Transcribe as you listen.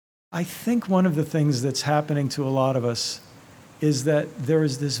I think one of the things that's happening to a lot of us is that there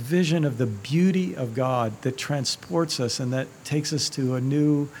is this vision of the beauty of God that transports us and that takes us to a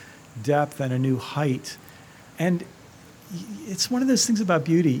new depth and a new height. And it's one of those things about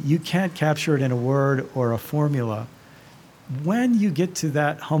beauty. You can't capture it in a word or a formula. When you get to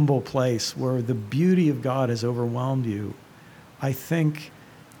that humble place where the beauty of God has overwhelmed you, I think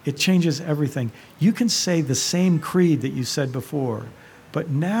it changes everything. You can say the same creed that you said before, but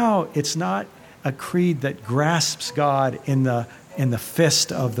now it's not a creed that grasps God in the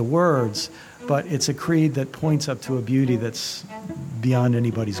fist of the words, but it's a creed that points up to a beauty that's beyond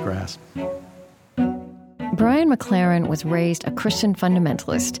anybody's grasp. Brian McLaren was raised a Christian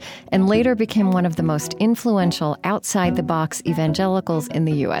fundamentalist and later became one of the most influential outside-the-box evangelicals in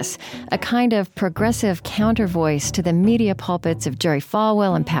the U.S., a kind of progressive counter-voice to the media pulpits of Jerry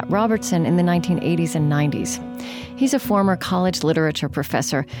Falwell and Pat Robertson in the 1980s and 90s. He's a former college literature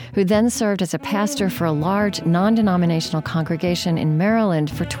professor who then served as a pastor for a large non-denominational congregation in Maryland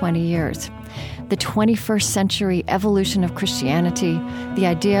for 20 years. The 21st century evolution of Christianity, the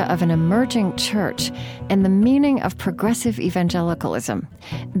idea of an emerging church, and the meaning of progressive evangelicalism.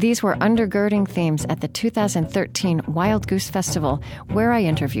 These were undergirding themes at the 2013 Wild Goose Festival, where I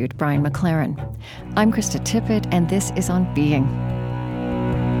interviewed Brian McLaren. I'm Krista Tippett, and this is On Being.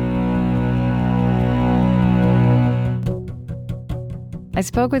 I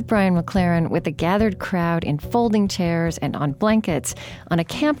spoke with Brian McLaren with a gathered crowd in folding chairs and on blankets on a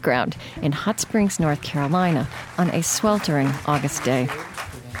campground in Hot Springs, North Carolina, on a sweltering August day.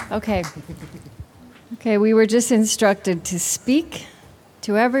 Okay, we were just instructed to speak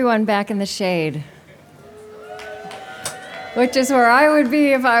to everyone back in the shade, which is where I would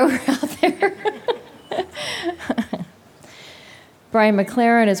be if I were out there. Brian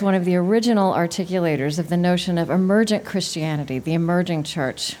McLaren is one of the original articulators of the notion of emergent Christianity, the emerging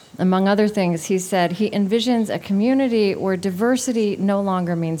church. Among other things, he said he envisions a community where diversity no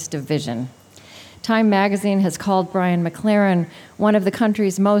longer means division. Time magazine has called Brian McLaren one of the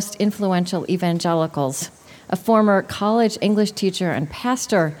country's most influential evangelicals. A former college English teacher and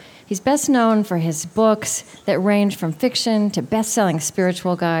pastor, he's best known for his books that range from fiction to best-selling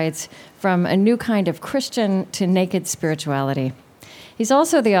spiritual guides, from A New Kind of Christian to Naked Spirituality. He's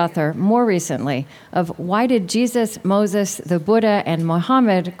also the author, more recently, of Why Did Jesus, Moses, the Buddha, and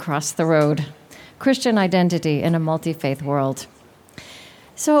Muhammad Cross the Road? Christian Identity in a Multi-Faith World.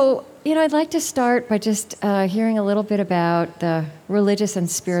 So, I'd like to start by just hearing a little bit about the religious and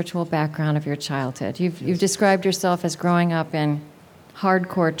spiritual background of your childhood. You've described yourself as growing up in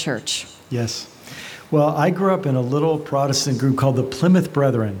hardcore church. Yes. Well, I grew up in a little Protestant group called the Plymouth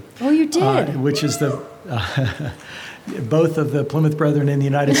Brethren. Oh, you did? Which is the... both of the Plymouth Brethren in the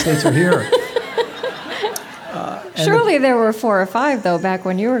United States are here. Surely there were 4 or 5, though, back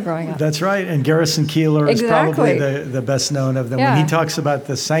when you were growing up. That's right. And Garrison Keillor is probably the best known of them. Yeah. When he talks about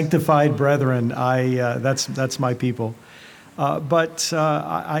the sanctified brethren, that's my people. But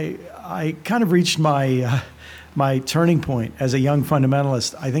I kind of reached my turning point as a young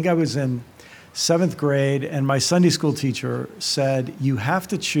fundamentalist. I think I was in 7th grade, and my Sunday school teacher said, you have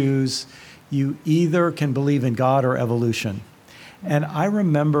to choose. You either can believe in God or evolution. And I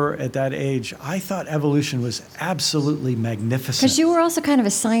remember at that age, I thought evolution was absolutely magnificent. Because you were also kind of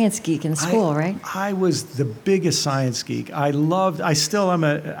a science geek in school, right? I was the biggest science geek. I still am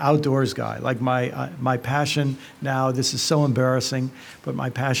an outdoors guy. Like my passion now, this is so embarrassing, but my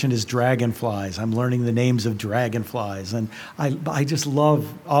passion is dragonflies. I'm learning the names of dragonflies. And I just love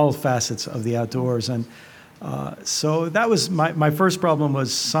all facets of the outdoors. And so that was my first problem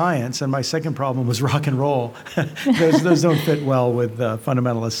was science, and my second problem was rock and roll. those don't fit well with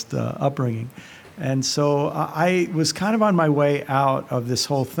fundamentalist upbringing. And so I was kind of on my way out of this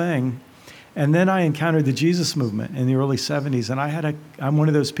whole thing. And then I encountered the Jesus movement in the early 70s, and I'm one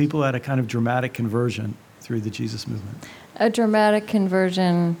of those people that had a kind of dramatic conversion through the Jesus movement. A dramatic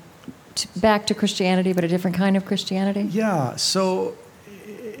conversion back to Christianity, but a different kind of Christianity? Yeah, so...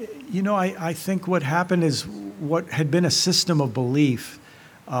 I think what happened is what had been a system of belief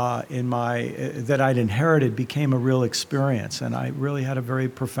that I'd inherited became a real experience, and I really had a very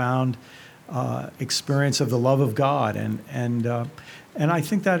profound experience of the love of God, and I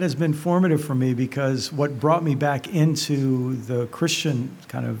think that has been formative for me because what brought me back into the Christian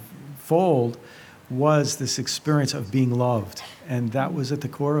kind of fold was this experience of being loved, and that was at the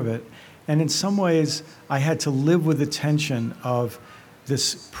core of it. And in some ways, I had to live with the tension of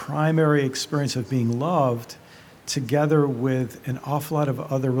this primary experience of being loved together with an awful lot of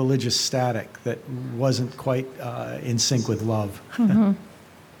other religious static that wasn't quite in sync with love. Mm-hmm.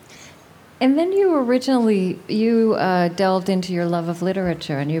 And then you delved into your love of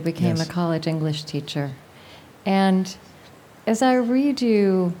literature, and you became Yes. a college English teacher. And as I read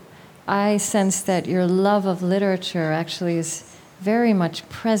you, I sense that your love of literature actually is very much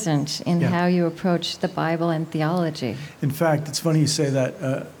present in Yeah. how you approach the Bible and theology. In fact, it's funny you say that,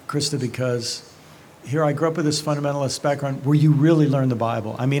 Krista, because here I grew up with this fundamentalist background where you really learn the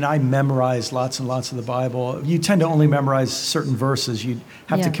Bible. I mean, I memorized lots and lots of the Bible. You tend to only memorize certain verses. You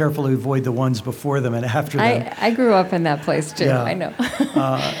have to Yeah. carefully avoid the ones before them and after them. I grew up in that place too, Yeah. I know.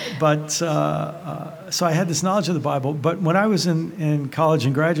 So I had this knowledge of the Bible. But when I was in college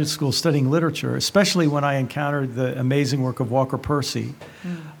and graduate school studying literature, especially when I encountered the amazing work of Walker Percy,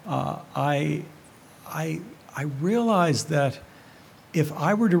 I realized that if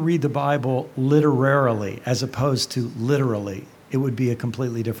I were to read the Bible literarily as opposed to literally, it would be a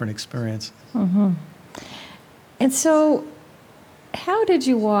completely different experience. And so, how did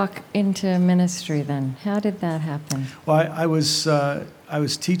you walk into ministry then? How did that happen? Well, I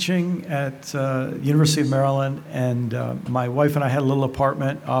was teaching at University of Maryland, and my wife and I had a little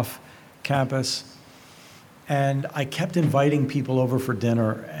apartment off campus. And I kept inviting people over for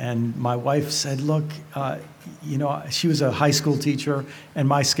dinner. And my wife said, look, she was a high school teacher, and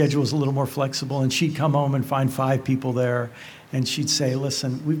my schedule was a little more flexible. And she'd come home and find 5 people there. And she'd say,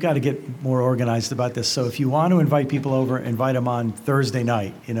 listen, we've got to get more organized about this. So if you want to invite people over, invite them on Thursday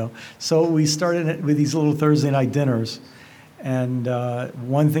night, So we started with these little Thursday night dinners. And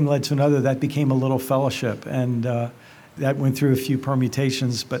one thing led to another. That became a little fellowship. And that went through a few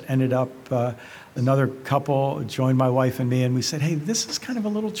permutations, but ended up another couple joined my wife and me, and we said, hey, this is kind of a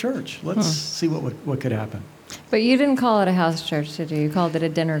little church. Let's see what could happen. But you didn't call it a house church, did you? You called it a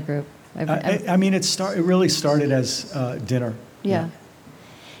dinner group. I mean, it really started as dinner. Yeah.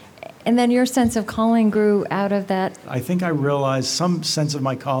 And then your sense of calling grew out of that? I think I realized some sense of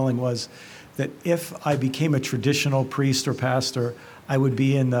my calling was that if I became a traditional priest or pastor, I would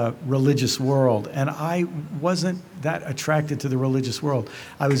be in the religious world. And I wasn't that attracted to the religious world.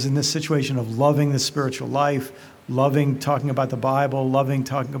 I was in this situation of loving the spiritual life, loving talking about the Bible, loving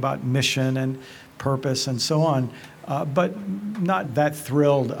talking about mission and purpose and so on, but not that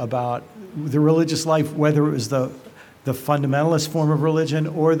thrilled about the religious life, whether it was the fundamentalist form of religion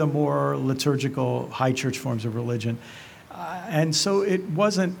or the more liturgical high church forms of religion. And so it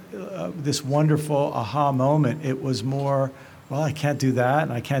wasn't this wonderful aha moment. It was more, well, I can't do that,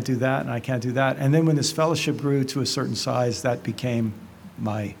 and I can't do that, and I can't do that. And then when this fellowship grew to a certain size, that became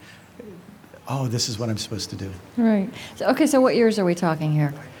my, this is what I'm supposed to do. Right. So what years are we talking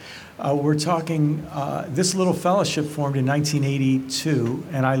here? We're talking, this little fellowship formed in 1982,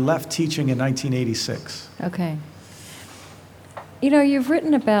 and I left teaching in 1986. Okay. You've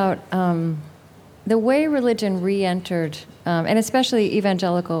written about the way religion re-entered, and especially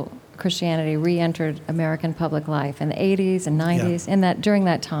evangelical Christianity re-entered American public life in the 80s and 90s, and during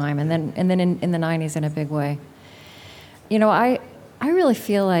that time, and then in the 90s in a big way. I really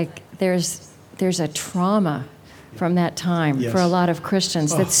feel like there's a trauma from that time for a lot of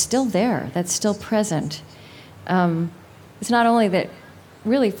Christians that's still there, that's still present. It's not only that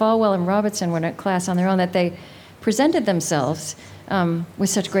really Falwell and Robertson were in a class on their own, that they presented themselves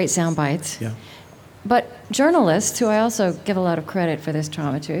with such great sound bites. Yeah. But journalists, who I also give a lot of credit for this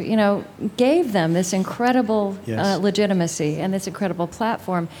trauma to, gave them this incredible legitimacy and this incredible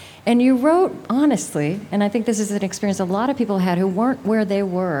platform. And you wrote honestly, and I think this is an experience a lot of people had who weren't where they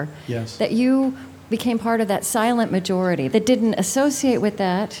were, that you became part of that silent majority that didn't associate with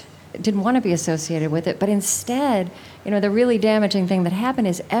that, didn't want to be associated with it, but instead, the really damaging thing that happened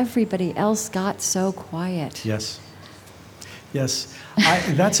is everybody else got so quiet. Yes.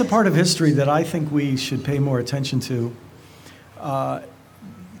 That's a part of history that I think we should pay more attention to.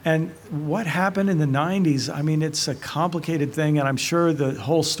 And what happened in the 90s, I mean, it's a complicated thing, and I'm sure the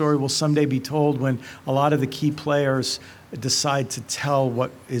whole story will someday be told when a lot of the key players decide to tell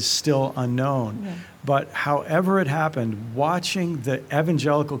what is still unknown. Yeah. But however it happened, watching the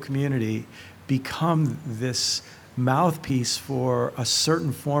evangelical community become this mouthpiece for a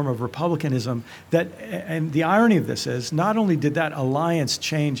certain form of republicanism, and the irony of this is, not only did that alliance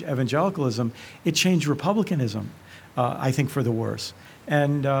change evangelicalism, it changed republicanism, I think, for the worse.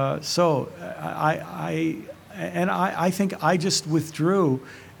 And so I think I just withdrew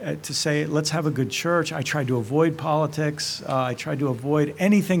to say, let's have a good church. I tried to avoid politics. I tried to avoid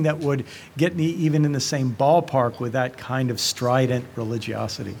anything that would get me even in the same ballpark with that kind of strident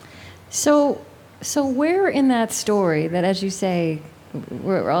religiosity. So where in that story that, as you say,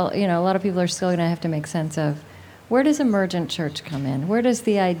 we're all, a lot of people are still going to have to make sense of, Where does emergent church come in? Where does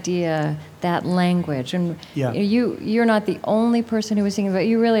the idea, that language, and Yeah. you're not the only person who was thinking about it.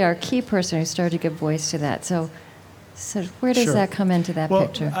 You really are a key person who started to give voice to that. So where does Sure. that come into that Well,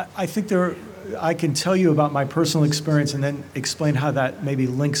 picture? I think I can tell you about my personal experience and then explain how that maybe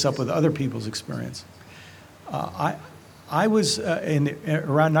links up with other people's experience. I was in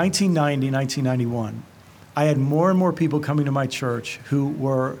around 1990, 1991. I had more and more people coming to my church who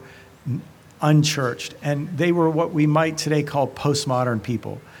were unchurched, and they were what we might today call postmodern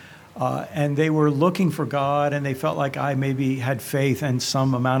people. And they were looking for God, and they felt like I maybe had faith and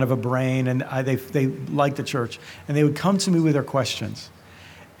some amount of a brain, and they liked the church. And they would come to me with their questions.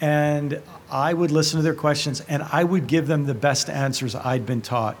 And I would listen to their questions, and I would give them the best answers I'd been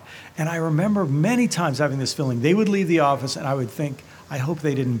taught. And I remember many times having this feeling. They would leave the office, and I would think, I hope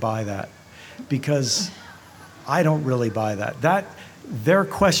they didn't buy that, because I don't really buy that. Their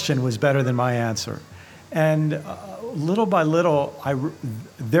question was better than my answer. And little by little,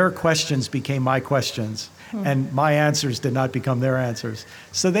 their questions became my questions, and my answers did not become their answers.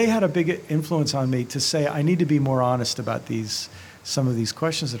 So they had a big influence on me to say, I need to be more honest about some of these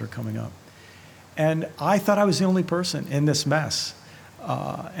questions that are coming up. And I thought I was the only person in this mess.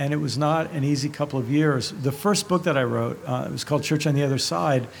 And it was not an easy couple of years. The first book that I wrote, it was called Church on the Other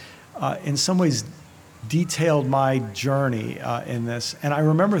Side, in some ways detailed my journey in this. And I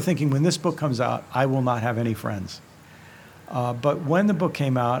remember thinking, when this book comes out, I will not have any friends. But when the book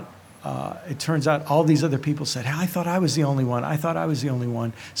came out, it turns out all these other people said, hey, I thought I was the only one. I thought I was the only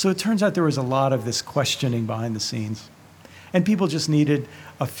one. So it turns out there was a lot of this questioning behind the scenes. And people just needed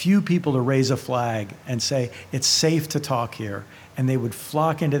a few people to raise a flag and say, it's safe to talk here. And they would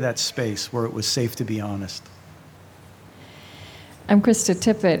flock into that space where it was safe to be honest. I'm Krista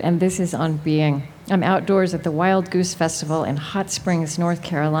Tippett, and this is On Being. I'm outdoors at the Wild Goose Festival in Hot Springs, North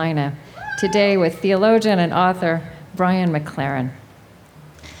Carolina, today with theologian and author Brian McLaren.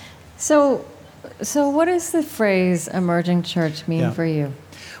 So what does the phrase emerging church mean for you?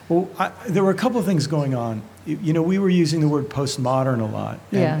 Well, there were a couple of things going on. You know, we were using the word postmodern a lot,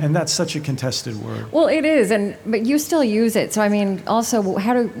 and that's such a contested word. Well, it is, but you still use it. So, I mean, also,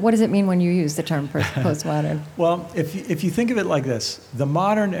 what does it mean when you use the term postmodern? Well, if you think of it like this, the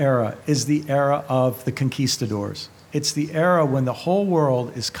modern era is the era of the conquistadors. It's the era when the whole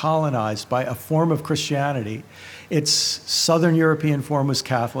world is colonized by a form of Christianity. Its Southern European form was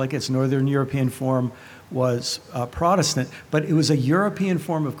Catholic. Its Northern European form was Protestant, but it was a European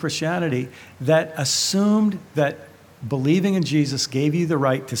form of Christianity that assumed that believing in Jesus gave you the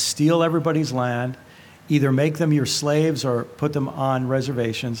right to steal everybody's land, either make them your slaves or put them on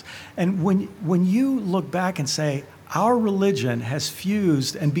reservations. And when you look back and say, our religion has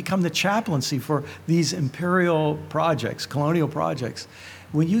fused and become the chaplaincy for these imperial projects, colonial projects,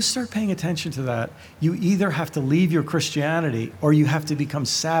 when you start paying attention to that, you either have to leave your Christianity or you have to become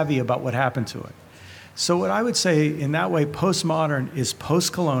savvy about what happened to it. So what I would say in that way, postmodern is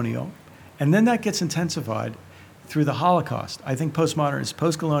post-colonial, and then that gets intensified through the Holocaust. I think postmodern is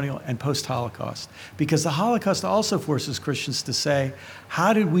post-colonial and post-Holocaust, because the Holocaust also forces Christians to say,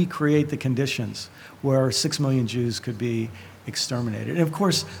 how did we create the conditions where 6 million Jews could be exterminated? And of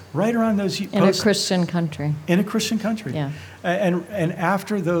course, right around those in a Christian country. In a Christian country. Yeah. And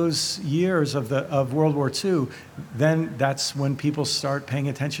after those years of World War II, then that's when people start paying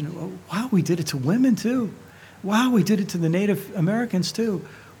attention. Oh, wow, we did it to women too. Wow, we did it to the Native Americans too.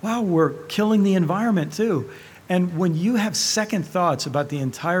 Wow, we're killing the environment too. And when you have second thoughts about the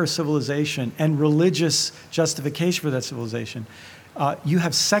entire civilization and religious justification for that civilization, you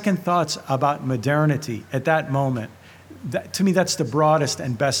have second thoughts about modernity at that moment. To me, that's the broadest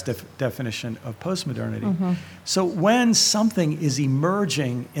and best definition of postmodernity. Mm-hmm. So when something is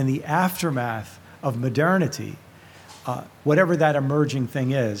emerging in the aftermath of modernity, whatever that emerging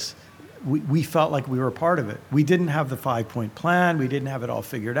thing is, we felt like we were a part of it. We didn't have the 5-point plan. We didn't have it all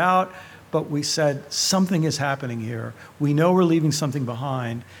figured out. But we said, something is happening here. We know we're leaving something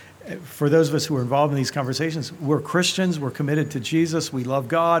behind. For those of us who are involved in these conversations, we're Christians, we're committed to Jesus, we love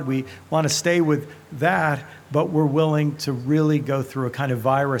God, we want to stay with that, but we're willing to really go through a kind of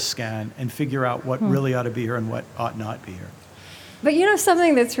virus scan and figure out what really ought to be here and what ought not be here. But you know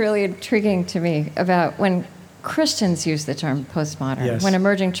something that's really intriguing to me about when Christians use the term postmodern, yes. when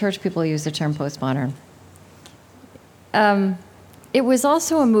emerging church people use the term postmodern, it was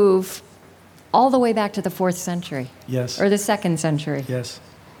also a move all the way back to the 4th century. Yes. Or the 2nd century. Yes.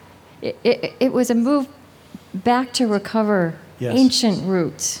 It was a move back to recover yes. ancient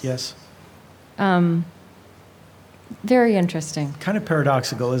roots. Yes. Very interesting. Kind of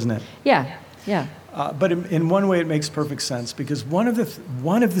paradoxical, isn't it? Yeah, yeah. But in one way, it makes perfect sense, because one of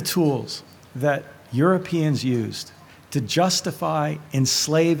the tools that Europeans used to justify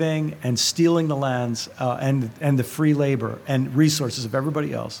enslaving and stealing the lands and the free labor and resources of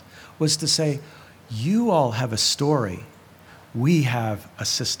everybody else was to say, you all have a story, we have a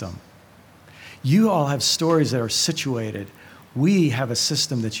system. You all have stories that are situated, we have a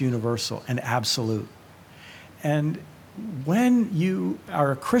system that's universal and absolute. And when you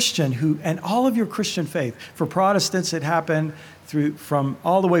are a Christian and all of your Christian faith, for Protestants it happened from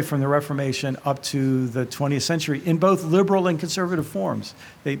all the way from the Reformation up to the 20th century in both liberal and conservative forms.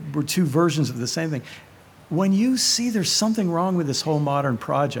 They were two versions of the same thing. When you see there's something wrong with this whole modern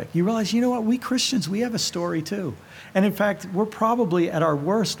project, you realize, you know what, we Christians, we have a story too. And in fact, we're probably at our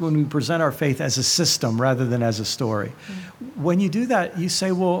worst when we present our faith as a system rather than as a story. Mm-hmm. When you do that, you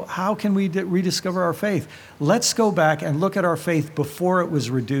say, well, how can we rediscover our faith? Let's go back and look at our faith before it was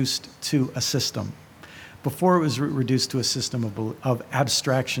reduced to a system, before it was reduced to a system of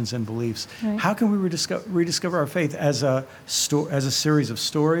abstractions and beliefs. Right. How can we rediscover our faith as a series of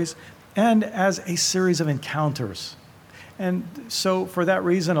stories and as a series of encounters? And so for that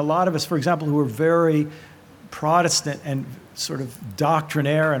reason, a lot of us, for example, who are very Protestant and sort of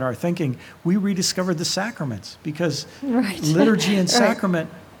doctrinaire in our thinking, we rediscovered the sacraments because liturgy and sacrament,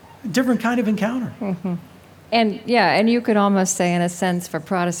 different kind of encounter. Mm-hmm. And you could almost say, in a sense, for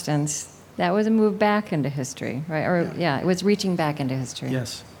Protestants, that was a move back into history, right? Or it was reaching back into history.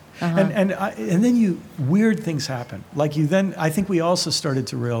 Yes. Uh-huh. And then weird things happen. I think we also started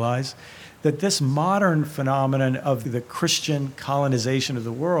to realize that this modern phenomenon of the Christian colonization of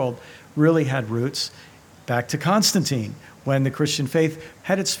the world really had roots back to Constantine, when the Christian faith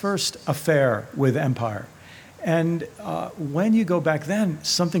had its first affair with empire. And when you go back then,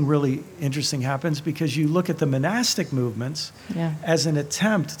 something really interesting happens because you look at the monastic movements as an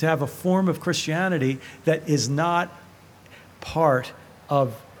attempt to have a form of Christianity that is not part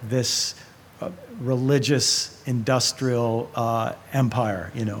of this religious industrial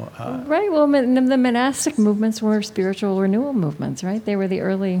empire, Right. Well, the monastic movements were spiritual renewal movements, right? They were the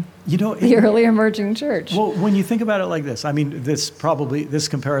early, early emerging church. Well, when you think about it like this, I mean, this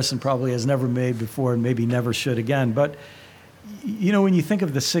comparison probably has never made before and maybe never should again. But when you think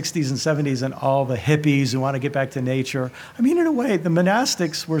of the 60s and 70s and all the hippies who want to get back to nature, I mean, in a way, the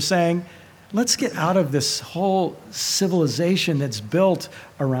monastics were saying, let's get out of this whole civilization that's built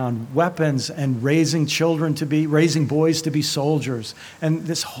around weapons and raising boys to be soldiers, and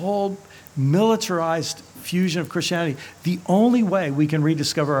this whole militarized fusion of Christianity. The only way we can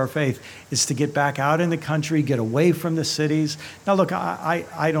rediscover our faith is to get back out in the country, get away from the cities. Now, look,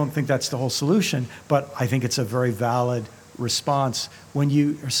 I don't think that's the whole solution, but I think it's a very valid response when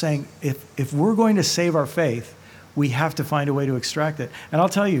you are saying, if we're going to save our faith, we have to find a way to extract it. And I'll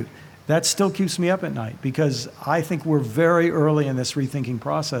tell you, that still keeps me up at night because I think we're very early in this rethinking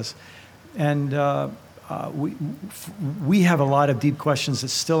process. And we have a lot of deep questions that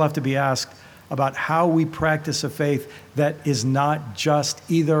still have to be asked about how we practice a faith that is not just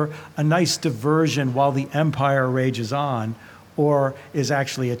either a nice diversion while the empire rages on or is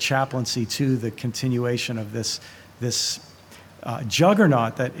actually a chaplaincy to the continuation of this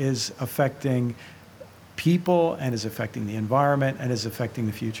juggernaut that is affecting people and is affecting the environment and is affecting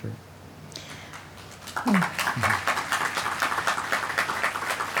the future.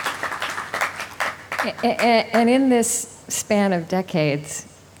 And in this span of decades,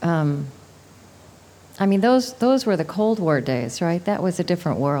 those were the Cold War days, right? That was a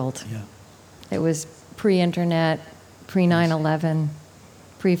different world. Yeah. It was pre-internet, pre-9/11,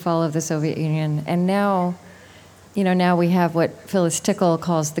 pre-fall of the Soviet Union, and now we have what Phyllis Tickle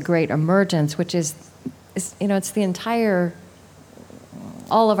calls the Great Emergence, which is it's the entire,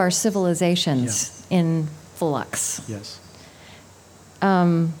 all of our civilizations in flux. Yes.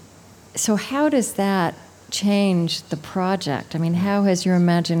 So how does that change the project? I mean, how has your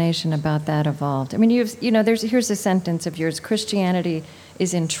imagination about that evolved? I mean, here's a sentence of yours: Christianity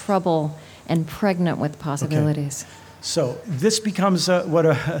is in trouble and pregnant with possibilities. Okay. So this becomes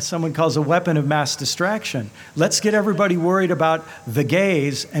what someone calls a weapon of mass distraction. Let's get everybody worried about the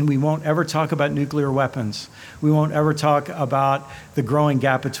gays, and we won't ever talk about nuclear weapons. We won't ever talk about the growing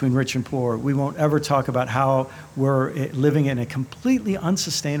gap between rich and poor. We won't ever talk about how we're living in a completely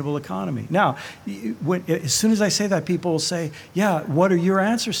unsustainable economy. Now, as soon as I say that, people will say, yeah, what are your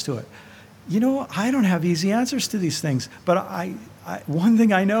answers to it? I don't have easy answers to these things, but one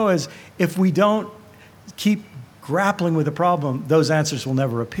thing I know is if we don't keep grappling with the problem, those answers will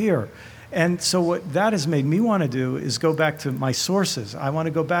never appear. And so what that has made me want to do is go back to my sources. I want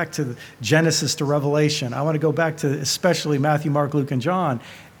to go back to Genesis to Revelation. I want to go back to especially Matthew, Mark, Luke, and John.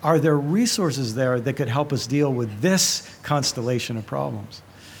 Are there resources there that could help us deal with this constellation of problems?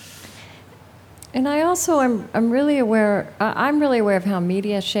 And I also I'm really aware of how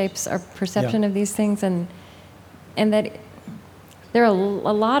media shapes our perception of these things, and that there are a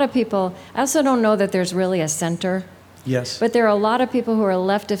lot of people. I also don't know that there's really a center. Yes. But there are a lot of people who are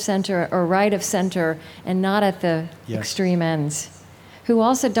left of center or right of center and not at the extreme ends, who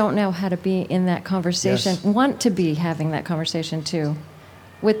also don't know how to be in that conversation, want to be having that conversation too,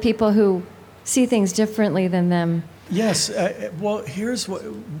 with people who see things differently than them. Yes. Well, here's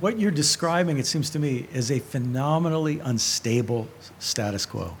what you're describing, it seems to me, is a phenomenally unstable status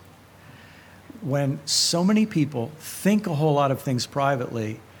quo. When so many people think a whole lot of things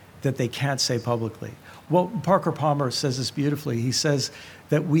privately that they can't say publicly. Well, Parker Palmer says this beautifully. He says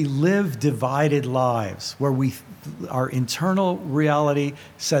that we live divided lives where our internal reality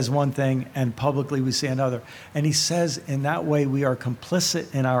says one thing and publicly we say another. And he says in that way we are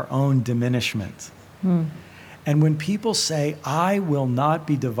complicit in our own diminishment. And when people say, I will not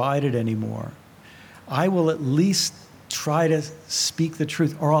be divided anymore, I will at least try to speak the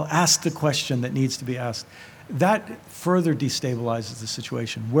truth, or I'll ask the question that needs to be asked, that further destabilizes the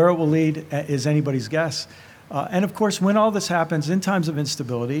situation. Where it will lead is anybody's guess. And of course, when all this happens in times of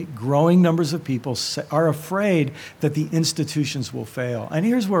instability, growing numbers of people are afraid that the institutions will fail. And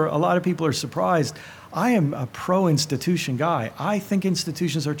here's where a lot of people are surprised. I am a pro-institution guy. I think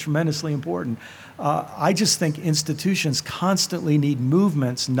institutions are tremendously important. I just think institutions constantly need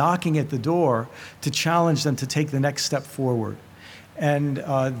movements knocking at the door to challenge them to take the next step forward. And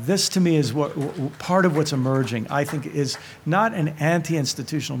this, to me, is part of what's emerging, I think, is not an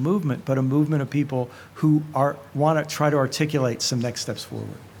anti-institutional movement, but a movement of people who want to try to articulate some next steps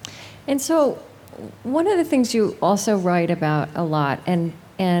forward. And so one of the things you also write about a lot, and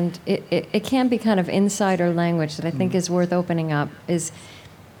it can be kind of insider language that I think is worth opening up, is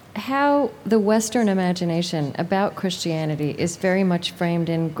how the Western imagination about Christianity is very much framed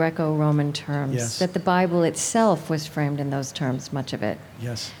in Greco-Roman terms. Yes. That the Bible itself was framed in those terms, much of it.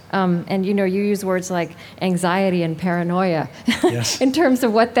 Yes. And you use words like anxiety and paranoia Yes. in terms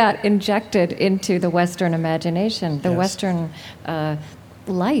of what that injected into the Western imagination, the Western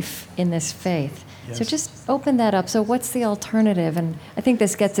life in this faith. Yes. So just open that up. So what's the alternative? And I think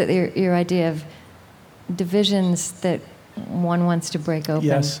this gets at your idea of divisions that one wants to break open.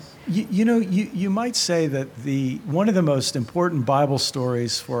 Yes. You might say that one of the most important Bible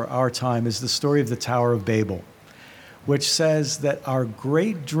stories for our time is the story of the Tower of Babel, which says that our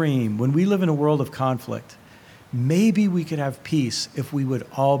great dream, when we live in a world of conflict, maybe we could have peace if we would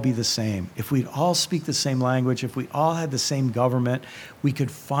all be the same, if we'd all speak the same language, if we all had the same government, we could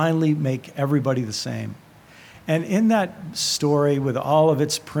finally make everybody the same. And in that story, with all of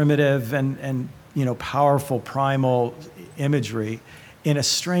its primitive and powerful primal imagery, in a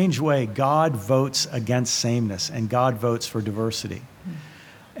strange way, God votes against sameness and God votes for diversity.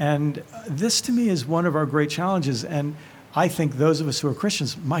 And this, to me, is one of our great challenges. And I think those of us who are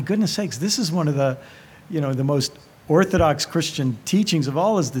Christians, my goodness sakes, this is one of the most orthodox Christian teachings of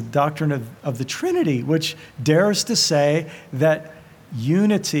all, is the doctrine of the Trinity, which dares to say that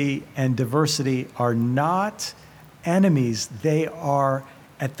unity and diversity are not enemies. They are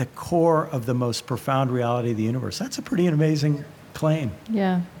at the core of the most profound reality of the universe. That's a pretty amazing claim.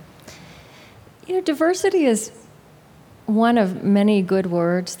 Yeah. Diversity is one of many good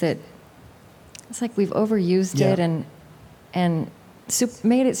words that it's like we've overused it and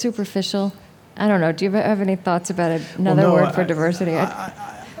made it superficial. I don't know. Do you have any thoughts about another word for diversity?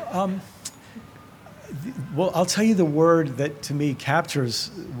 Well, I'll tell you the word that to me captures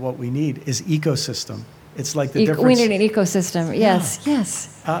what we need is ecosystem. It's like the difference. We need an ecosystem. Yes,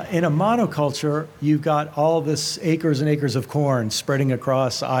 yes. In a monoculture, you've got all this acres and acres of corn spreading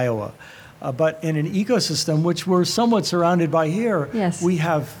across Iowa. But in an ecosystem, which we're somewhat surrounded by here, we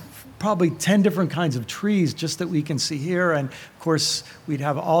have probably 10 different kinds of trees just that we can see here. And of course, we'd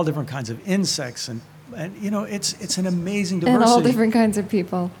have all different kinds of insects. And it's an amazing diversity. And all different kinds of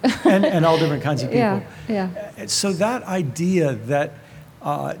people. and all different kinds of people. Yeah. So that idea that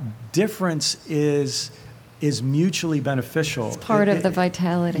difference is mutually beneficial. It's part of the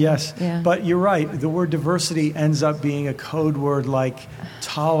vitality. Yes, yeah. But you're right. The word diversity ends up being a code word like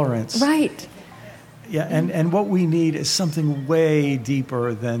tolerance. Right. Yeah, and what we need is something way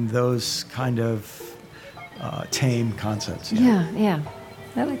deeper than those kind of tame concepts. Yeah.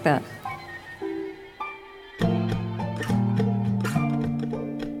 I like that.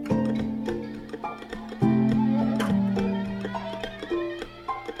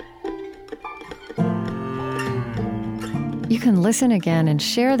 You can listen again and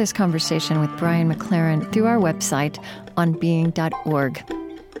share this conversation with Brian McLaren through our website on being.org.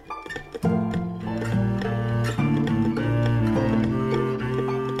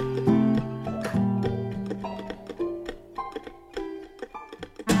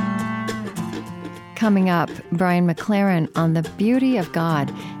 Coming up, Brian McLaren on the beauty of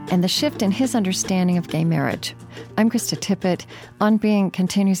God and the shift in his understanding of gay marriage. I'm Krista Tippett. On Being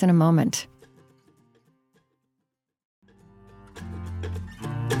continues in a moment.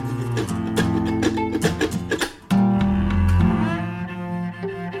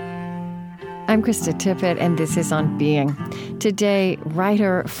 I'm Krista Tippett, and this is On Being. Today,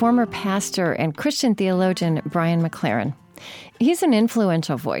 writer, former pastor, and Christian theologian Brian McLaren. He's an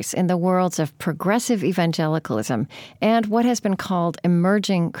influential voice in the worlds of progressive evangelicalism and what has been called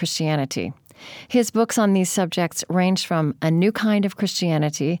emerging Christianity. His books on these subjects range from A New Kind of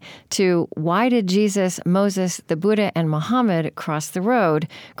Christianity to Why Did Jesus, Moses, the Buddha, and Muhammad Cross the Road?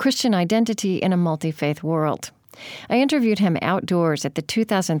 Christian Identity in a Multi-Faith World. I interviewed him outdoors at the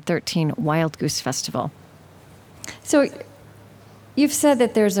 2013 Wild Goose Festival. So you've said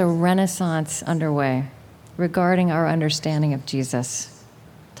that there's a renaissance underway regarding our understanding of Jesus.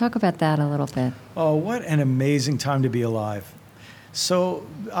 Talk about that a little bit. Oh, what an amazing time to be alive. So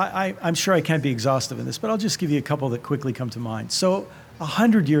I'm sure I can't be exhaustive in this, but I'll just give you a couple that quickly come to mind. So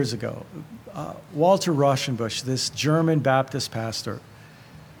 100 years ago, Walter Rauschenbusch, this German Baptist pastor,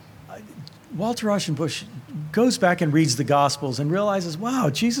 Walter Rauschenbusch goes back and reads the Gospels and realizes, wow,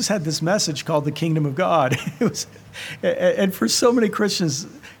 Jesus had this message called the Kingdom of God. And for so many Christians,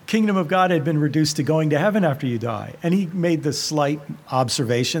 Kingdom of God had been reduced to going to heaven after you die. And he made the slight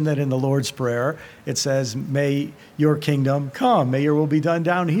observation that in the Lord's Prayer, it says, may your kingdom come, may your will be done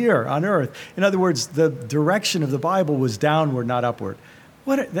down here on earth. In other words, the direction of the Bible was downward, not upward.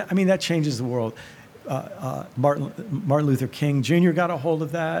 That changes the world. Martin Luther King Jr. got a hold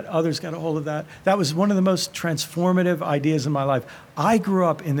of that. Others got a hold of that. That was one of the most transformative ideas in my life. I grew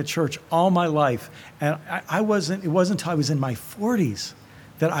up in the church all my life, and it wasn't until I was in my 40s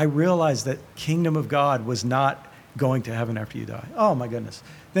that I realized that Kingdom of God was not going to heaven after you die. Oh my goodness.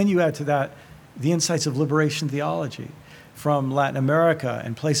 Then you add to that the insights of liberation theology from Latin America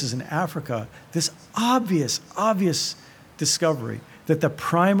and places in Africa. This obvious discovery that the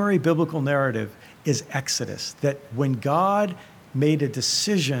primary biblical narrative is Exodus, that when God made a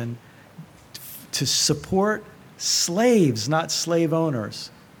decision to support slaves, not slave owners,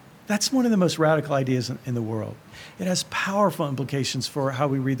 that's one of the most radical ideas in the world. It has powerful implications for how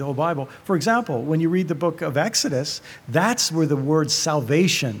we read the whole Bible. For example, when you read the book of Exodus, that's where the word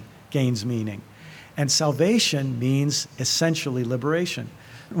salvation gains meaning. And salvation means essentially liberation.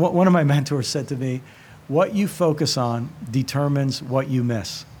 One of my mentors said to me, what you focus on determines what you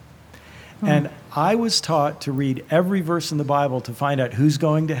miss. And I was taught to read every verse in the Bible to find out who's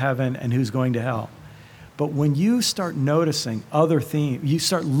going to heaven and who's going to hell. But when you start noticing other themes, you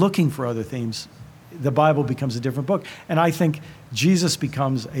start looking for other themes, the Bible becomes a different book. And I think Jesus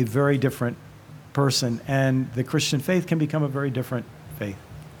becomes a very different person, and the Christian faith can become a very different faith.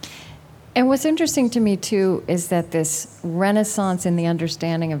 And what's interesting to me, too, is that this renaissance in the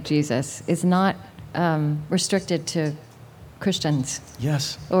understanding of Jesus is not restricted to Christians.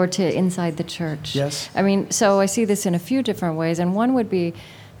 Yes. Or to inside the church. Yes. So I see this in a few different ways, and one would be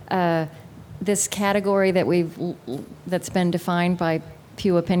this category that's been defined by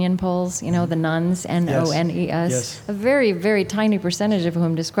Pew opinion polls, the nuns, Nones. Yes. A very, very tiny percentage of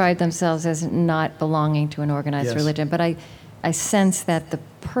whom describe themselves as not belonging to an organized religion. But I sense that the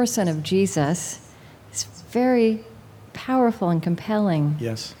person of Jesus is very powerful and compelling.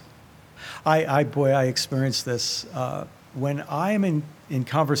 Yes. I experienced this when I am in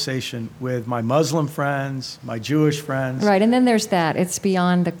conversation with my Muslim friends, my Jewish friends. Right, and then there's that. It's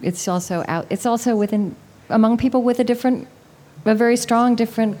beyond. It's also within among people with a very strong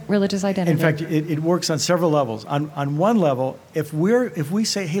different religious identity. In fact, it works on several levels. On one level, if we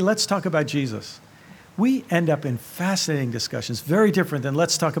say, hey, let's talk about Jesus, we end up in fascinating discussions, very different than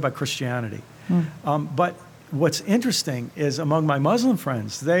let's talk about Christianity. But what's interesting is among my Muslim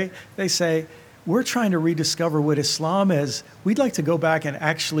friends, they say, we're trying to rediscover what Islam is. We'd like to go back and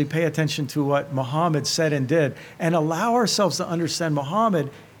actually pay attention to what Muhammad said and did and allow ourselves to understand Muhammad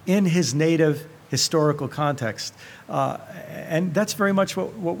in his native historical context. And that's very much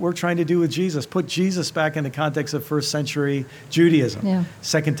what we're trying to do with Jesus, put Jesus back in the context of first century Judaism,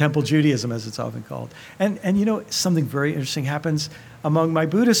 Second Temple Judaism, as it's often called. And something very interesting happens among my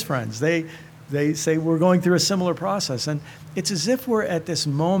Buddhist friends. They say we're going through a similar process. And it's as if we're at this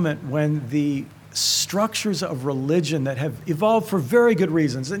moment when the structures of religion that have evolved for very good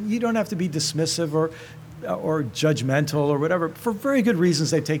reasons, and you don't have to be dismissive or judgmental or whatever, for very good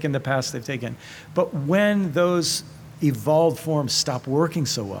reasons they've taken the paths they've taken. But when those evolved forms stop working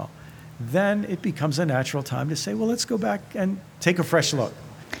so well, then it becomes a natural time to say, well, let's go back and take a fresh look.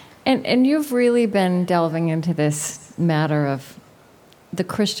 And you've really been delving into this matter of the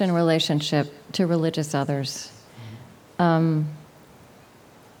Christian relationship to religious others. And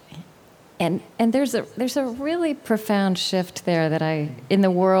there's a really profound shift there that in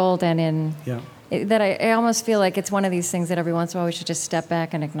the world and in that I almost feel like it's one of these things that every once in a while we should just step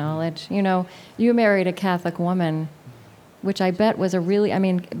back and acknowledge. You know, you married a Catholic woman, which I bet was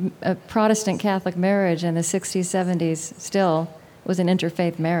a Protestant Catholic marriage in the 60s, 70s still was an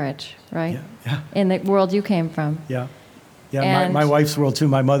interfaith marriage, right? Yeah. In the world you came from. Yeah. Yeah, my wife's world too.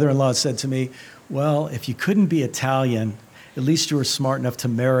 My mother-in-law said to me, well, if you couldn't be Italian, at least you were smart enough to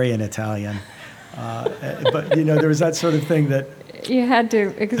marry an Italian. But, you know, there was that sort of thing that... You had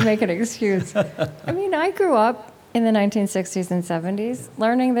to make an excuse. I mean, I grew up in the 1960s and 70s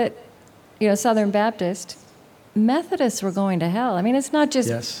learning that, you know, Southern Baptist, Methodists were going to hell. I mean, it's not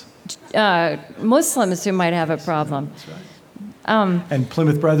just Muslims who might have a problem. That's right. And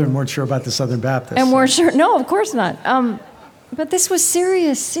Plymouth Brethren weren't sure about the Southern Baptists. And weren't sure. No, of course not. But this was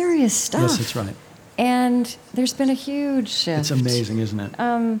serious stuff. Yes, that's right. And there's been a huge shift. It's amazing, isn't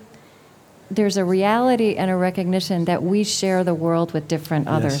it? There's a reality and a recognition that we share the world with different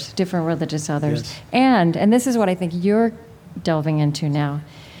others, different religious others. Yes. And this is what I think you're delving into now.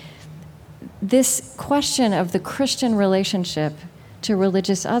 This question of the Christian relationship to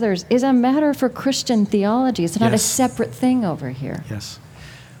religious others is a matter for Christian theology. It's not a separate thing over here. Yes.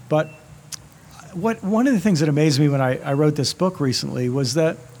 But one of the things that amazed me when I wrote this book recently was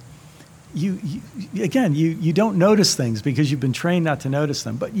that you don't notice things because you've been trained not to notice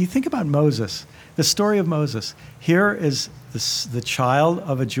them. But you think about Moses, the story of Moses. Here is the child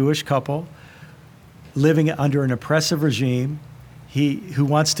of a Jewish couple living under an oppressive regime who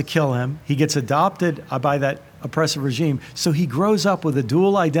wants to kill him. He gets adopted by that oppressive regime. So he grows up with a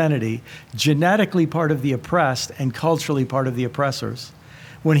dual identity, genetically part of the oppressed and culturally part of the oppressors.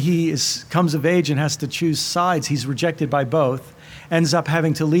 When he comes of age and has to choose sides, he's rejected by both, ends up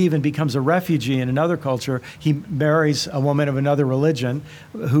having to leave and becomes a refugee in another culture. He marries a woman of another religion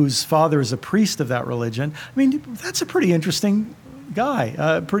whose father is a priest of that religion. I mean, that's a pretty interesting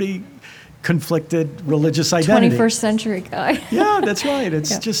guy, pretty conflicted religious identity. 21st century guy. Yeah, that's right.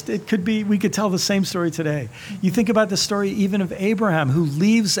 It's just, it could be, we could tell the same story today. You think about the story even of Abraham, who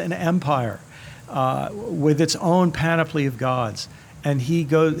leaves an empire with its own panoply of gods. And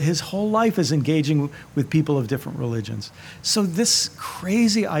his whole life is engaging with people of different religions. So this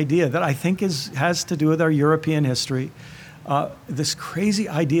crazy idea that I think has to do with our European history, this crazy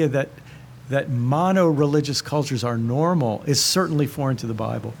idea that mono-religious cultures are normal is certainly foreign to the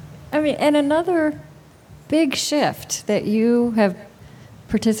Bible. I mean, and another big shift that you have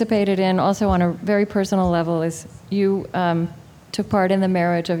participated in also on a very personal level is you took part in the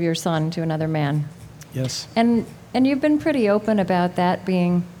marriage of your son to another man. Yes. And you've been pretty open about that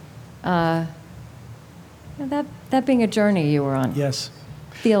being that being a journey you were on. Yes.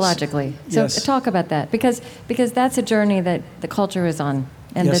 Theologically. So talk about that because that's a journey that the culture is on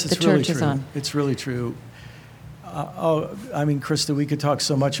and that the church is on. It's really true. I mean, Krista, we could talk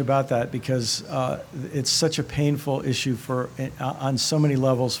so much about that because it's such a painful issue on so many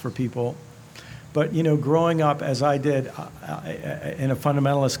levels for people. But, you know, growing up as I did in a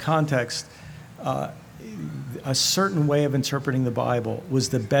fundamentalist context, a certain way of interpreting the Bible was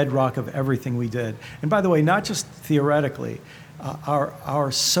the bedrock of everything we did. And by the way, not just theoretically,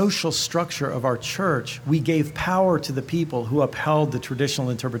 our social structure of our church, we gave power to the people who upheld the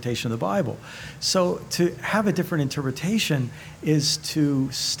traditional interpretation of the Bible. So to have a different interpretation is to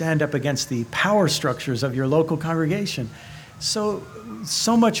stand up against the power structures of your local congregation. So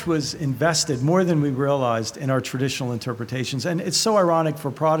much was invested, more than we realized, in our traditional interpretations. And it's so ironic for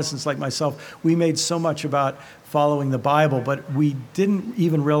Protestants like myself. We made so much about following the Bible, but we didn't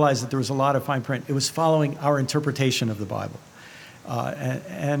even realize that there was a lot of fine print. It was following our interpretation of the Bible.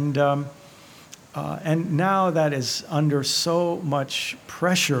 And now that is under so much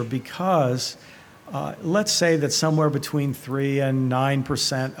pressure because let's say that somewhere between 3 and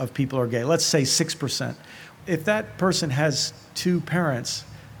 9% of people are gay. Let's say 6%. If that person has 2 parents,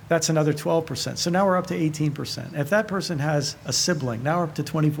 that's another 12%. So now we're up to 18%. If that person has a sibling, now we're up to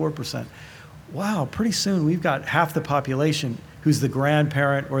 24%. Wow, pretty soon we've got half the population who's the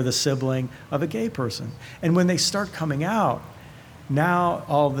grandparent or the sibling of a gay person. And when they start coming out, now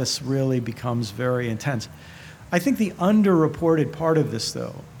all this really becomes very intense. I think the underreported part of this,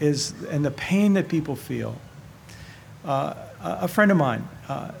 though, is, and the pain that people feel, a friend of mine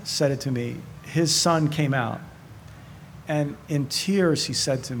said it to me. His son came out, and in tears he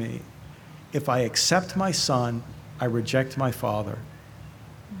said to me, if I accept my son, I reject my father.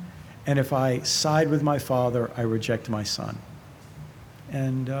 And if I side with my father, I reject my son.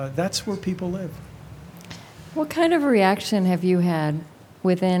 And that's where people live. What kind of reaction have you had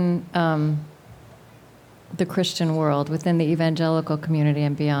within the Christian world, within the evangelical community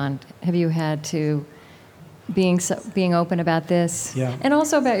and beyond, have you had to being open about this, Yeah. and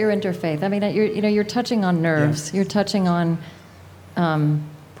also about your interfaith? I mean, you're touching on nerves. Yeah. You're touching on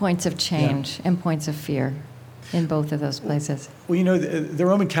points of change and points of fear in both of those places. Well, the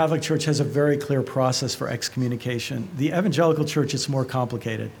Roman Catholic Church has a very clear process for excommunication. The evangelical church is more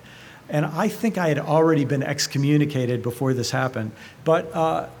complicated. And I think I had already been excommunicated before this happened.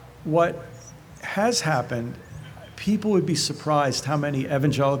 But what has happened, people would be surprised how many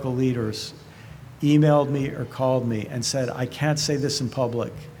evangelical leaders emailed me or called me and said, I can't say this in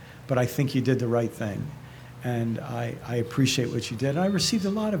public, but I think you did the right thing. And I appreciate what you did. And I received a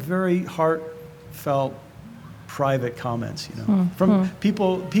lot of very heartfelt, private comments, from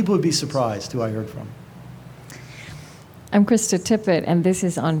people would be surprised who I heard from. I'm Krista Tippett, and this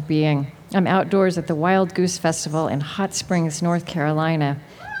is On Being. I'm outdoors at the Wild Goose Festival in Hot Springs, North Carolina,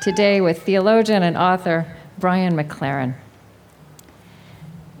 today with theologian and author Brian McLaren.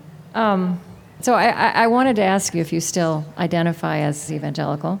 So I wanted to ask you if you still identify as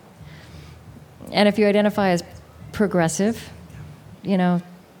evangelical, and if you identify as progressive.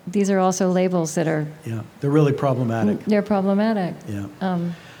 These are also labels that are... Yeah, they're really problematic. They're problematic. Yeah.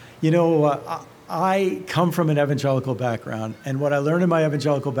 I come from an evangelical background, and what I learned in my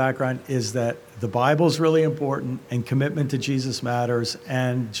evangelical background is that the Bible's really important, and commitment to Jesus matters,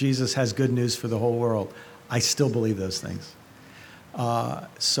 and Jesus has good news for the whole world. I still believe those things.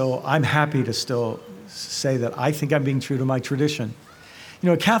 So I'm happy to still say that I think I'm being true to my tradition.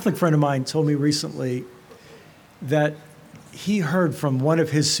 A Catholic friend of mine told me recently that he heard from one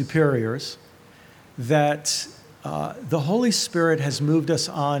of his superiors that the Holy Spirit has moved us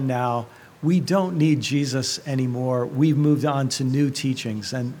on now. We don't need Jesus anymore. We've moved on to new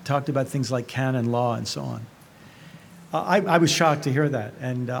teachings, and talked about things like canon law and so on. I was shocked to hear that,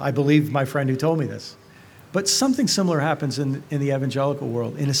 and I believe my friend who told me this. But something similar happens in the evangelical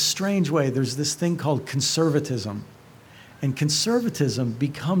world. In a strange way, there's this thing called conservatism. And conservatism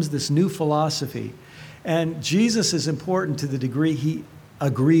becomes this new philosophy. And Jesus is important to the degree he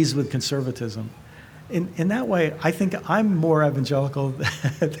agrees with conservatism. In that way, I think I'm more evangelical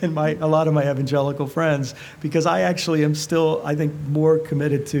than a lot of my evangelical friends, because I actually am still, I think, more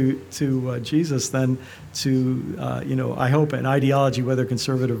committed to Jesus than to, I hope, an ideology, whether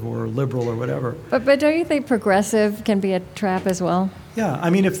conservative or liberal or whatever. But don't you think progressive can be a trap as well? Yeah, I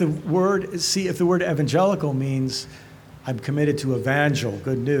mean, if the word evangelical means I'm committed to evangel,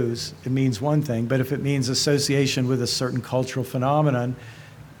 good news, it means one thing. But if it means association with a certain cultural phenomenon,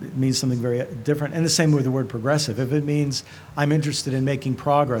 it means something very different. And the same with the word progressive. If it means I'm interested in making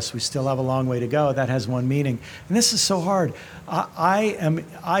progress, we still have a long way to go, that has one meaning. And this is so hard.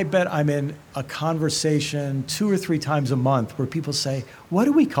 I bet I'm in a conversation 2 or 3 times a month where people say, what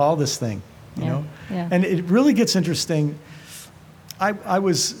do we call this thing? You know? Yeah. And it really gets interesting. I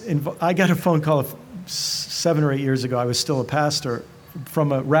got a phone call 7 or 8 years ago. I was still a pastor,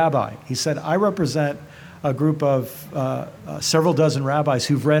 from a rabbi. He said, I represent a group of several dozen rabbis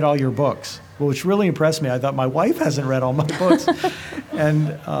who've read all your books. Well, which really impressed me. I thought, my wife hasn't read all my books. And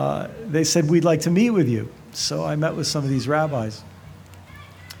they said, we'd like to meet with you. So I met with some of these rabbis.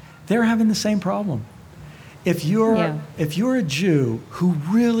 They're having the same problem. If you're a Jew who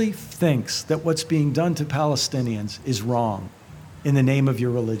really thinks that what's being done to Palestinians is wrong in the name of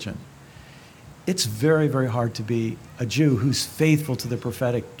your religion, it's very, very hard to be a Jew who's faithful to the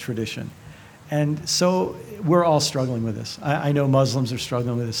prophetic tradition. And so we're all struggling with this. I know Muslims are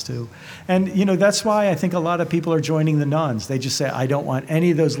struggling with this too. And that's why I think a lot of people are joining the nuns. They just say, I don't want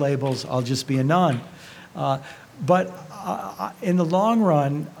any of those labels, I'll just be a nun. But in the long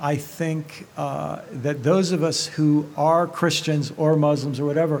run, I think that those of us who are Christians or Muslims or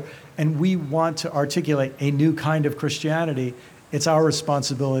whatever, and we want to articulate a new kind of Christianity, it's our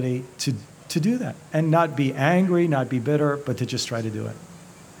responsibility to do that. And not be angry, not be bitter, but to just try to do it.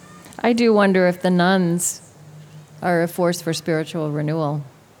 I do wonder if the nuns are a force for spiritual renewal.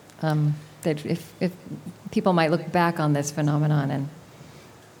 That if people might look back on this phenomenon and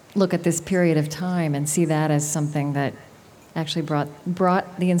look at this period of time and see that as something that actually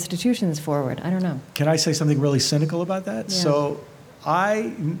brought the institutions forward. I don't know. Can I say something really cynical about that? Yeah. So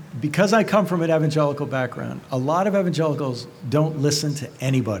because I come from an evangelical background, a lot of evangelicals don't listen to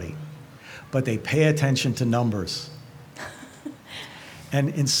anybody, but they pay attention to numbers. And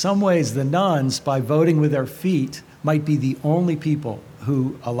in some ways, the nuns, by voting with their feet, might be the only people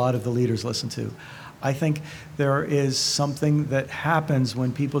who a lot of the leaders listen to. I think there is something that happens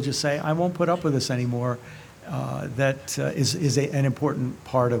when people just say, I won't put up with this anymore, that is an important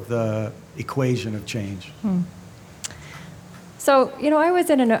part of the equation of change. So, I was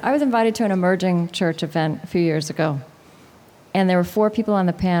invited to an emerging church event a few years ago, and there were 4 people on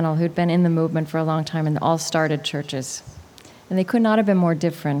the panel who'd been in the movement for a long time and all started churches. And they could not have been more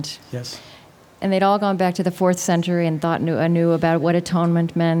different. Yes. And they'd all gone back to the 4th century and thought anew about what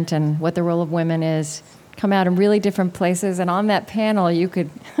atonement meant and what the role of women is. Come out in really different places. And on that panel, you could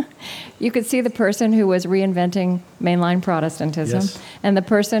see the person who was reinventing mainline Protestantism, Yes. and the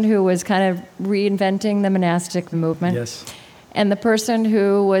person who was kind of reinventing the monastic movement. Yes. And the person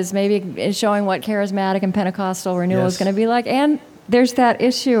who was maybe showing what charismatic and Pentecostal renewal is Yes. going to be like. And there's that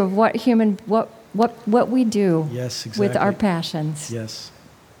issue of what we do Yes, exactly. with our passions. Yes.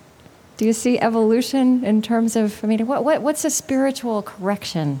 Do you see evolution in terms of, what's a spiritual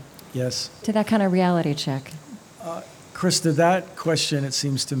correction Yes. to that kind of reality check? Krista, that question, it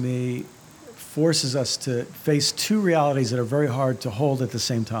seems to me, forces us to face 2 realities that are very hard to hold at the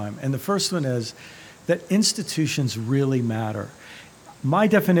same time. And the first one is that institutions really matter. My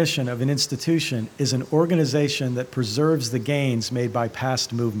definition of an institution is an organization that preserves the gains made by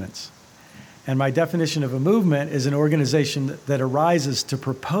past movements. And my definition of a movement is an organization that arises to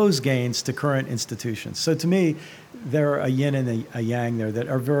propose gains to current institutions. So to me, there are a yin and a yang there that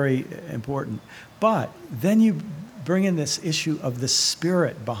are very important. But then you bring in this issue of the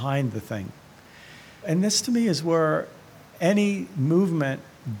spirit behind the thing. And this to me is where any movement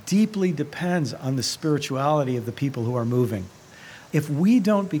deeply depends on the spirituality of the people who are moving. If we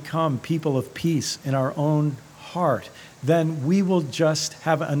don't become people of peace in our own heart, then we will just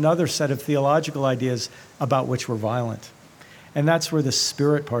have another set of theological ideas about which we're violent. And that's where the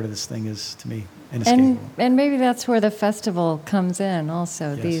spirit part of this thing is, to me, inescapable. And maybe that's where the festival comes in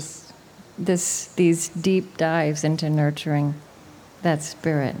also, Yes. these deep dives into nurturing that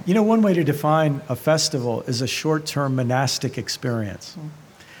spirit. One way to define a festival is a short-term monastic experience.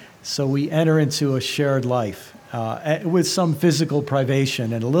 So we enter into a shared life with some physical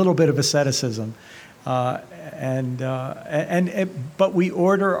privation and a little bit of asceticism. But we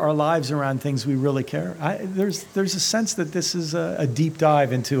order our lives around things we really care. There's a sense that this is a deep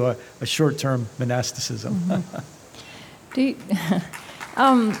dive into a short-term monasticism.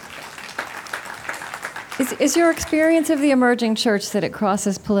 Mm-hmm. Is your experience of the emerging church that it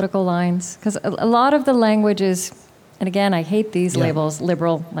crosses political lines? Because a lot of the language is, and again, I hate these labels,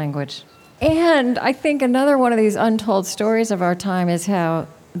 liberal language. And I think another one of these untold stories of our time is how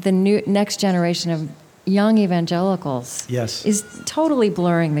the next generation of young evangelicals is totally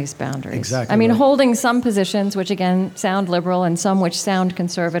blurring these boundaries. Exactly. Right. Holding some positions, which again sound liberal, and some which sound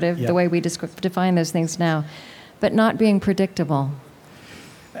conservative, the way we define those things now, but not being predictable.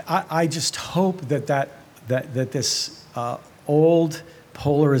 I just hope that this old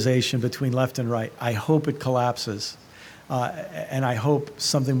polarization between left and right, I hope it collapses. And I hope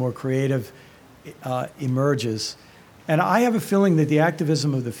something more creative emerges. And I have a feeling that the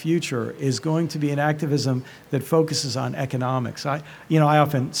activism of the future is going to be an activism that focuses on economics. I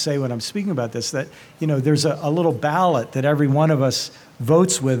often say when I'm speaking about this that, there's a little ballot that every one of us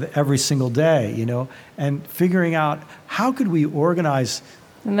votes with every single day, and figuring out how could we organize.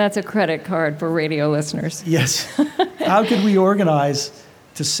 And that's a credit card for radio listeners. Yes. How could we organize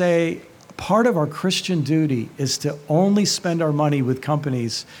to say, part of our Christian duty is to only spend our money with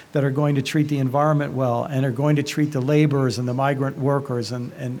companies that are going to treat the environment well and are going to treat the laborers and the migrant workers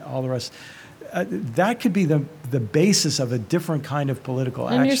and all the rest. That could be the basis of a different kind of political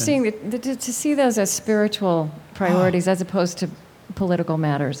action. And you're seeing to see those as spiritual priorities as opposed to political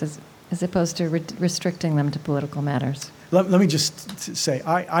matters, as opposed to restricting them to political matters. Let me just say,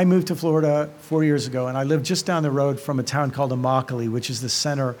 I moved to Florida 4 years ago, and I lived just down the road from a town called Immokalee, which is the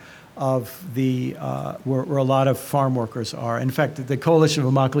center of the where a lot of farm workers are. In fact, the Coalition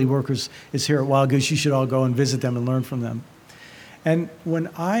of Immokalee Workers is here at Wild Goose. You should all go and visit them and learn from them. And when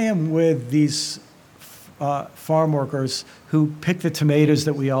I am with these farm workers who pick the tomatoes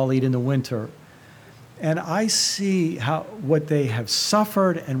that we all eat in the winter, and I see what they have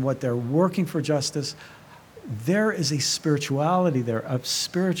suffered and what they're working for justice, there is a spirituality there, a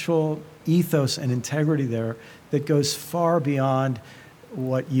spiritual ethos and integrity there that goes far beyond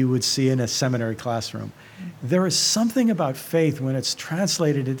what you would see in a seminary classroom. There is something about faith when it's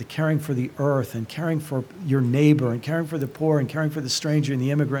translated into caring for the earth and caring for your neighbor and caring for the poor and caring for the stranger and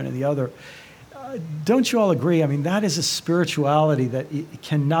the immigrant and the other. Don't you all agree? I mean, that is a spirituality that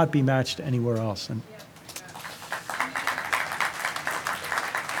cannot be matched anywhere else. And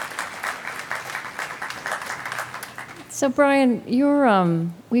so, Brian,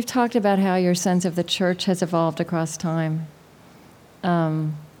 we've talked about how your sense of the church has evolved across time.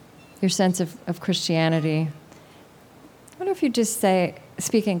 Your sense of Christianity. I wonder if you'd just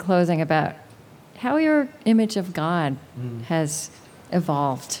speak in closing about how your image of God has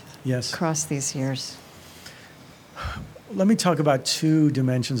evolved Yes. across these years. Let me talk about two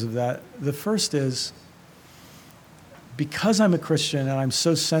dimensions of that. The first is, because I'm a Christian and I'm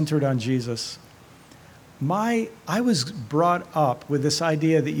so centered on Jesus, I was brought up with this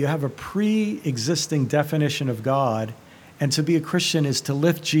idea that you have a pre-existing definition of God, and to be a Christian is to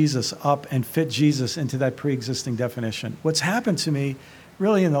lift Jesus up and fit Jesus into that pre-existing definition. What's happened to me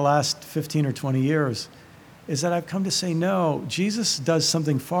really in the last 15 or 20 years is that I've come to say, no, Jesus does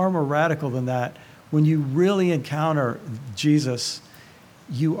something far more radical than that. When you really encounter Jesus,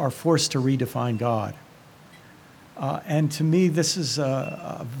 you are forced to redefine God. And to me, this is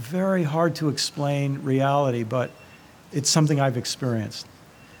a very hard to explain reality, but it's something I've experienced.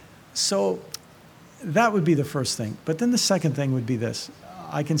 So that would be the first thing. But then the second thing would be this.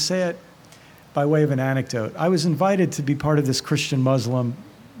 I can say it by way of an anecdote. I was invited to be part of this Christian-Muslim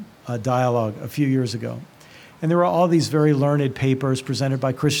dialogue a few years ago. And there were all these very learned papers presented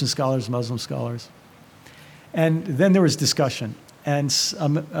by Christian scholars, Muslim scholars. And then there was discussion. And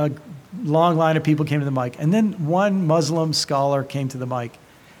a long line of people came to the mic. And then one Muslim scholar came to the mic.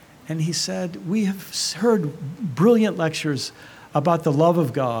 And he said, we have heard brilliant lectures about the love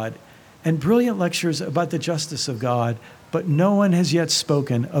of God and brilliant lectures about the justice of God, but no one has yet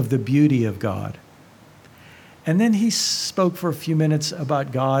spoken of the beauty of God. And then he spoke for a few minutes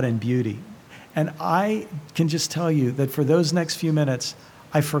about God and beauty. And I can just tell you that for those next few minutes,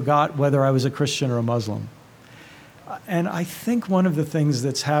 I forgot whether I was a Christian or a Muslim. And I think one of the things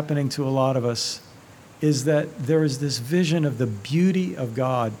that's happening to a lot of us is that there is this vision of the beauty of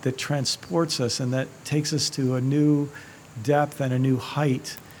God that transports us and that takes us to a new depth and a new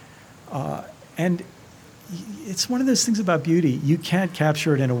height. And it's one of those things about beauty. You can't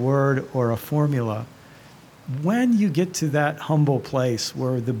capture it in a word or a formula. When you get to that humble place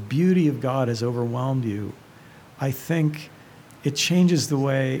where the beauty of God has overwhelmed you, I think it changes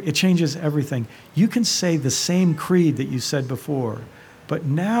everything. You can say the same creed that you said before, but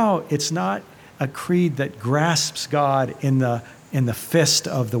now it's not a creed that grasps God in the fist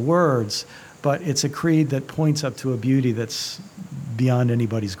of the words, but it's a creed that points up to a beauty that's beyond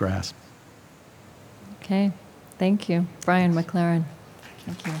anybody's grasp. Okay, thank you. Brian McLaren.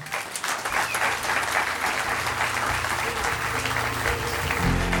 Thank you.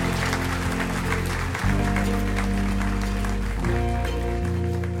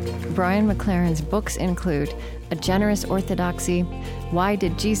 Brian McLaren's books include A Generous Orthodoxy, Why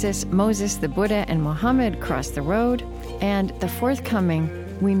Did Jesus, Moses, the Buddha, and Muhammad Cross the Road, and the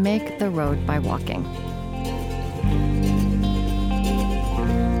forthcoming We Make the Road by Walking.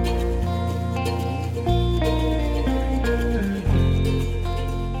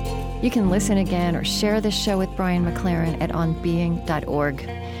 You can listen again or share this show with Brian McLaren at onbeing.org.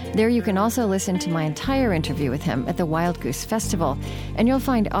 There you can also listen to my entire interview with him at the Wild Goose Festival, and you'll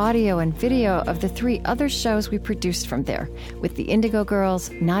find audio and video of the 3 other shows we produced from there, with the Indigo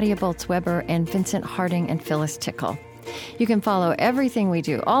Girls, Nadia Boltz-Weber, and Vincent Harding and Phyllis Tickle. You can follow everything we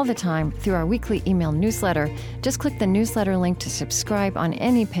do all the time through our weekly email newsletter. Just click the newsletter link to subscribe on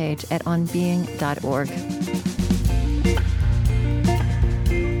any page at onbeing.org.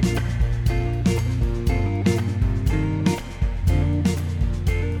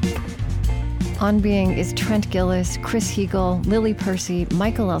 On Being is Trent Gillis, Chris Heagle, Lily Percy,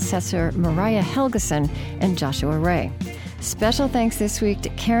 Michael Elsesser, Mariah Helgeson, and Joshua Ray. Special thanks this week to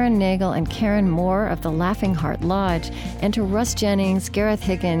Karen Nagel and Karen Moore of the Laughing Heart Lodge, and to Russ Jennings, Gareth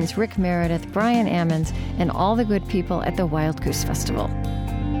Higgins, Rick Meredith, Brian Ammons, and all the good people at the Wild Goose Festival.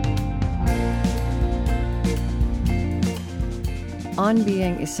 On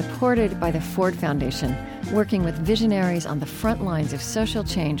Being is supported by the Ford Foundation, working with visionaries on the front lines of social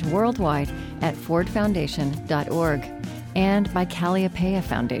change worldwide at fordfoundation.org, and by Calliopeia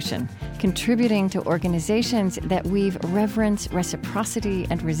Foundation, contributing to organizations that weave reverence, reciprocity,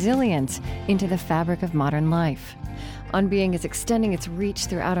 and resilience into the fabric of modern life. On Being is extending its reach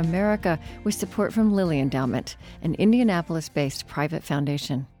throughout America with support from Lilly Endowment, an Indianapolis-based private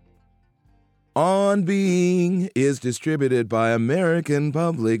foundation. On Being is distributed by American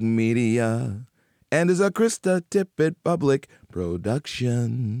Public Media and is a Krista Tippett Public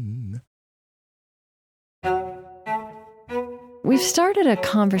production. We've started a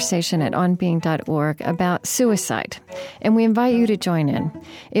conversation at onbeing.org about suicide, and we invite you to join in.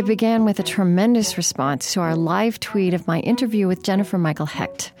 It began with a tremendous response to our live tweet of my interview with Jennifer Michael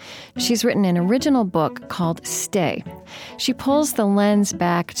Hecht. She's written an original book called Stay. She pulls the lens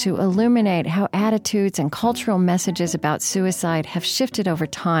back to illuminate how attitudes and cultural messages about suicide have shifted over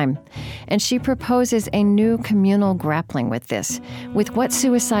time. And she proposes a new communal grappling with this, with what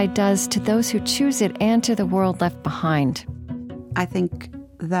suicide does to those who choose it and to the world left behind. I think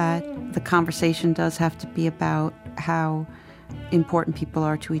that the conversation does have to be about how important people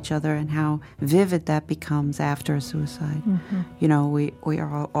are to each other and how vivid that becomes after a suicide. Mm-hmm. You know, we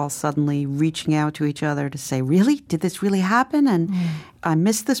are all suddenly reaching out to each other to say, really? Did this really happen? And I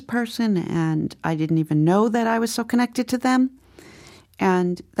missed this person and I didn't even know that I was so connected to them.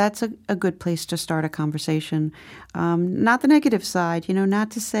 And that's a good place to start a conversation. Not the negative side, you know, not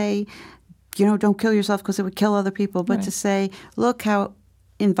to say, you know, don't kill yourself because it would kill other people, but to say, look how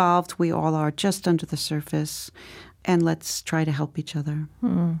involved we all are just under the surface, and let's try to help each other.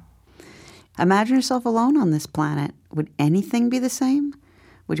 Imagine yourself alone on this planet. Would anything be the same?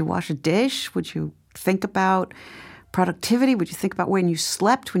 Would you wash a dish? Would you think about productivity? Would you think about when you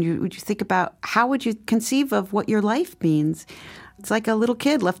slept? Would you think about how would you conceive of what your life means? It's like a little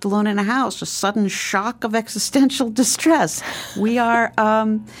kid left alone in a house, just sudden shock of existential distress. We are...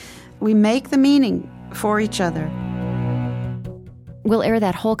 We make the meaning for each other. We'll air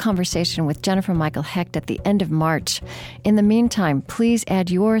that whole conversation with Jennifer Michael Hecht at the end of March. In the meantime, please add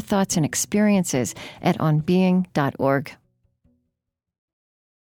your thoughts and experiences at onbeing.org.